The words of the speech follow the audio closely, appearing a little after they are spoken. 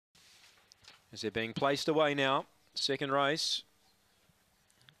as they're being placed away now. Second race,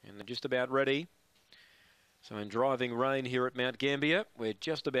 and they're just about ready. So in driving rain here at Mount Gambier, we're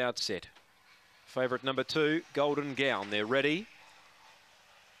just about set. Favourite number 2, Golden Gown. They're ready,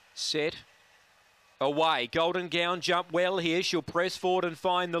 set, away. Golden Gown jump well here. She'll press forward and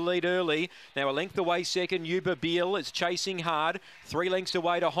find the lead early. Now a length away second, Yuba Beale is chasing hard. 3 lengths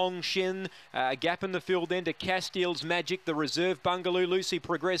away to Hong Shin. A gap in the field then to Castiel's Magic. The reserve Bungaloo Lucy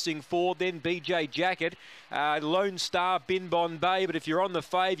progressing forward. Then BJ Jacket. Lone Star Bin Bon Bay. But if you're on the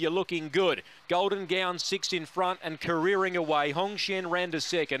fave, you're looking good. Golden Gown 6th in front and careering away. Hong Shen ran to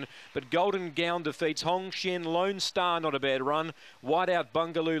second, but Golden Gown defeats Hong Shen. Lone Star, not a bad run. Wide out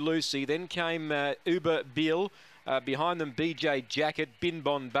Bungaloo Lucy. Then came Uber Bill. Behind them, BJ Jacket, Bin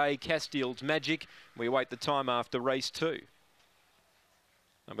Bon Bay, Castiel's Magic. We wait the time after race 2.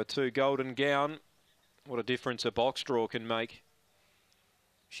 Number 2, Golden Gown. What a difference a box draw can make.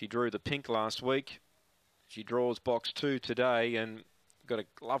 She drew the pink last week. She draws box 2 today and got a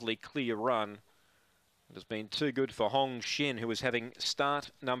lovely clear run. It has been too good for Hong Shen, who is having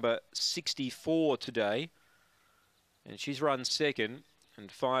start number 64 today. And she's run second. And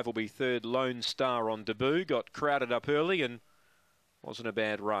 5 will be third, Lone Star on debut. Got crowded up early and wasn't a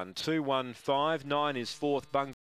bad run. 2-1-5. 9 is fourth, Bungaloo.